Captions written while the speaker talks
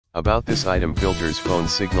About this item: filters phone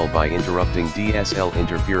signal by interrupting DSL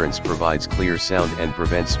interference, provides clear sound and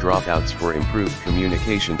prevents dropouts for improved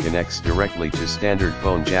communication, connects directly to standard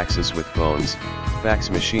phone jacks with phones, fax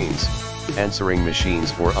machines, answering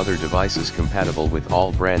machines or other devices, compatible with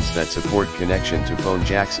all brands that support connection to phone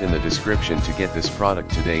jacks. In the description to get this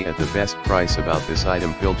product today at the best price. About this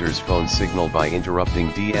item: filters phone signal by interrupting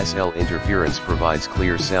DSL interference, provides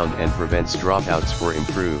clear sound and prevents dropouts for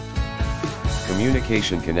improved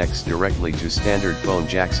communication, connects directly to standard phone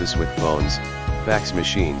jacks with phones, fax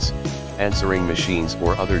machines, answering machines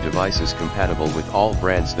or other devices, compatible with all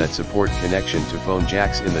brands that support connection to phone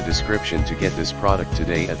jacks. In the description to get this product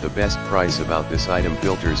today at the best price. About this item: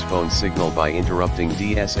 filters phone signal by interrupting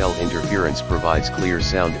DSL interference, provides clear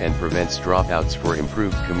sound and prevents dropouts for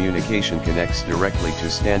improved communication, connects directly to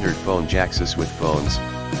standard phone jacks with phones,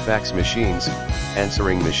 fax machines,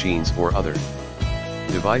 answering machines or other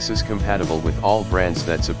devices, compatible with all brands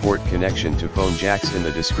that support connection to phone jacks. In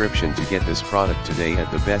the description to get this product today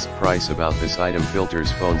at the best price. About this item: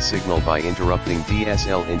 filters phone signal by interrupting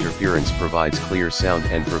DSL interference, provides clear sound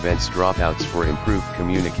and prevents dropouts for improved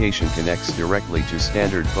communication, connects directly to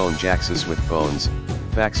standard phone jacks with phones,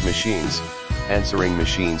 fax machines, answering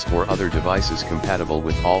machines or other devices, compatible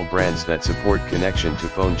with all brands that support connection to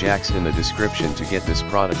phone jacks. In the description to get this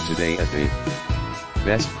product today at the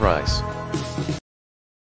best price.